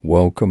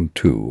welcome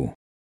to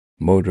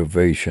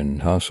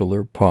Motivation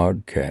Hustler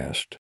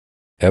Podcast,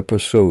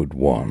 Episode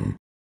 1,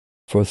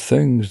 for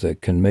things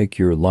that can make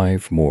your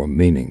life more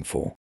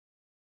meaningful.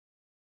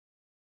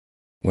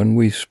 When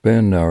we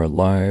spend our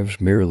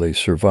lives merely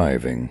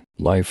surviving,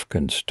 life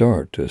can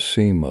start to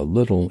seem a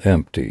little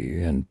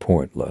empty and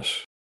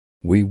pointless.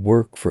 We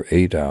work for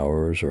 8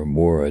 hours or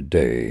more a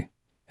day,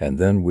 and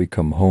then we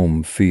come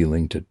home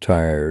feeling too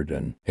tired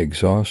and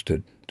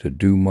exhausted to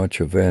do much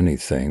of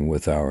anything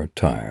with our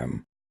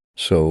time.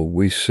 So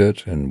we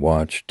sit and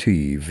watch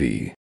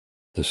TV.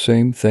 The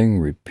same thing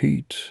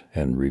repeats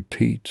and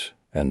repeats,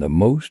 and the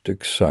most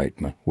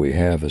excitement we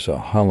have is a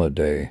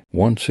holiday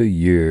once a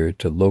year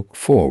to look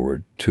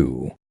forward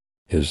to.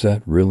 Is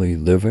that really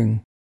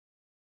living?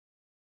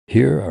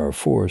 Here are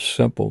 4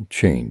 simple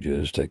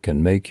changes that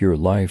can make your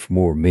life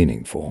more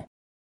meaningful.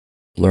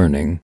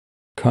 Learning.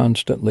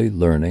 Constantly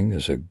learning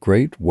is a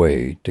great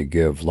way to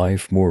give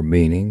life more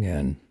meaning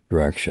and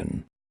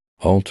direction.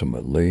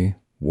 Ultimately,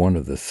 one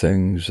of the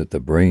things that the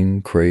brain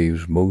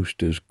craves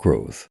most is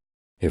growth.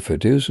 If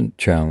it isn't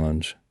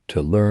challenged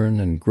to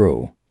learn and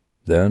grow,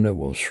 then it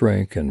will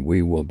shrink and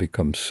we will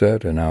become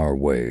set in our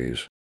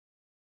ways.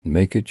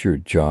 Make it your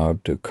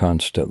job to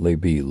constantly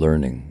be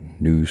learning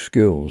new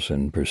skills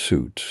and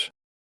pursuits.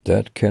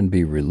 That can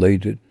be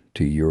related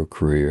to your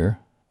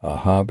career, a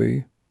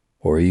hobby,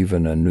 or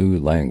even a new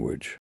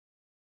language.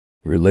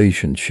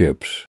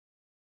 Relationships.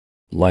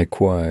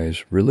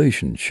 Likewise,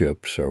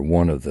 relationships are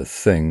one of the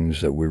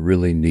things that we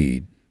really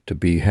need to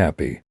be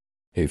happy.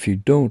 If you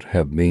don't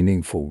have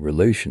meaningful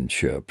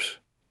relationships,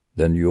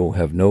 then you'll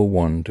have no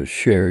one to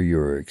share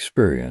your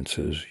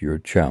experiences, your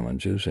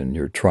challenges, and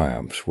your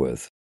triumphs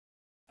with.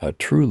 A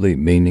truly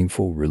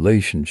meaningful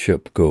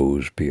relationship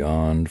goes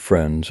beyond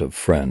friends of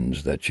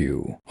friends that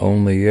you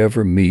only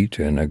ever meet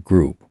in a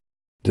group.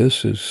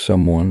 This is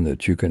someone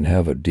that you can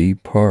have a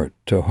deep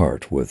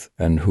heart-to-heart with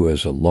and who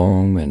has a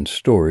long and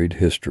storied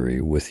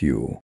history with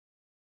you.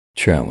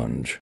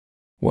 Challenge.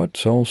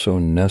 What's also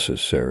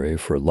necessary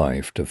for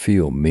life to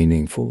feel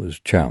meaningful is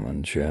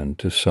challenge and,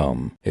 to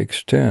some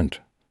extent,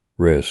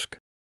 risk.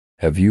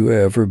 Have you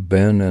ever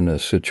been in a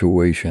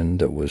situation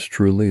that was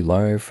truly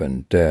life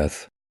and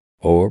death,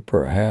 or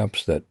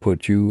perhaps that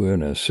put you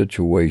in a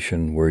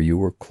situation where you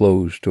were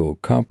close to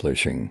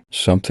accomplishing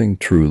something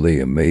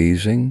truly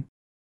amazing?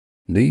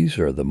 These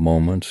are the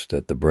moments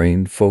that the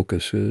brain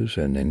focuses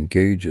and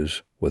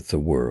engages with the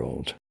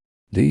world.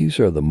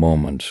 These are the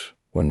moments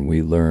when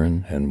we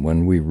learn and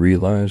when we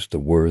realize the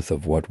worth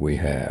of what we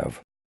have.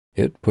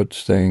 It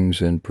puts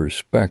things in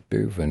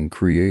perspective and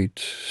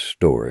creates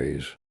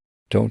stories.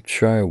 Don't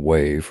shy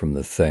away from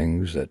the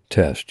things that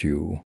test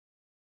you.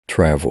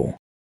 Travel.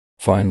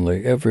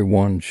 Finally,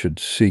 everyone should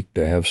seek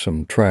to have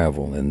some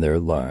travel in their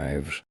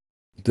lives.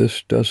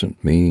 This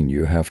doesn't mean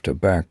you have to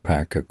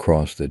backpack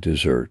across the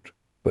desert,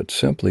 but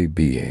simply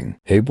being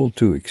able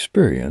to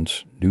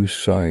experience new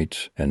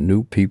sights and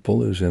new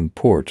people is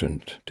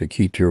important to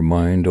keep your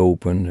mind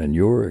open and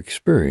your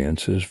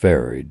experiences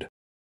varied.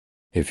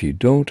 If you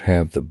don't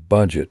have the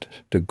budget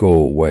to go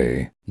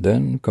away,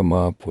 then come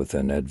up with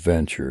an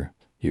adventure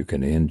you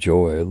can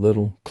enjoy a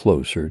little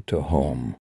closer to home.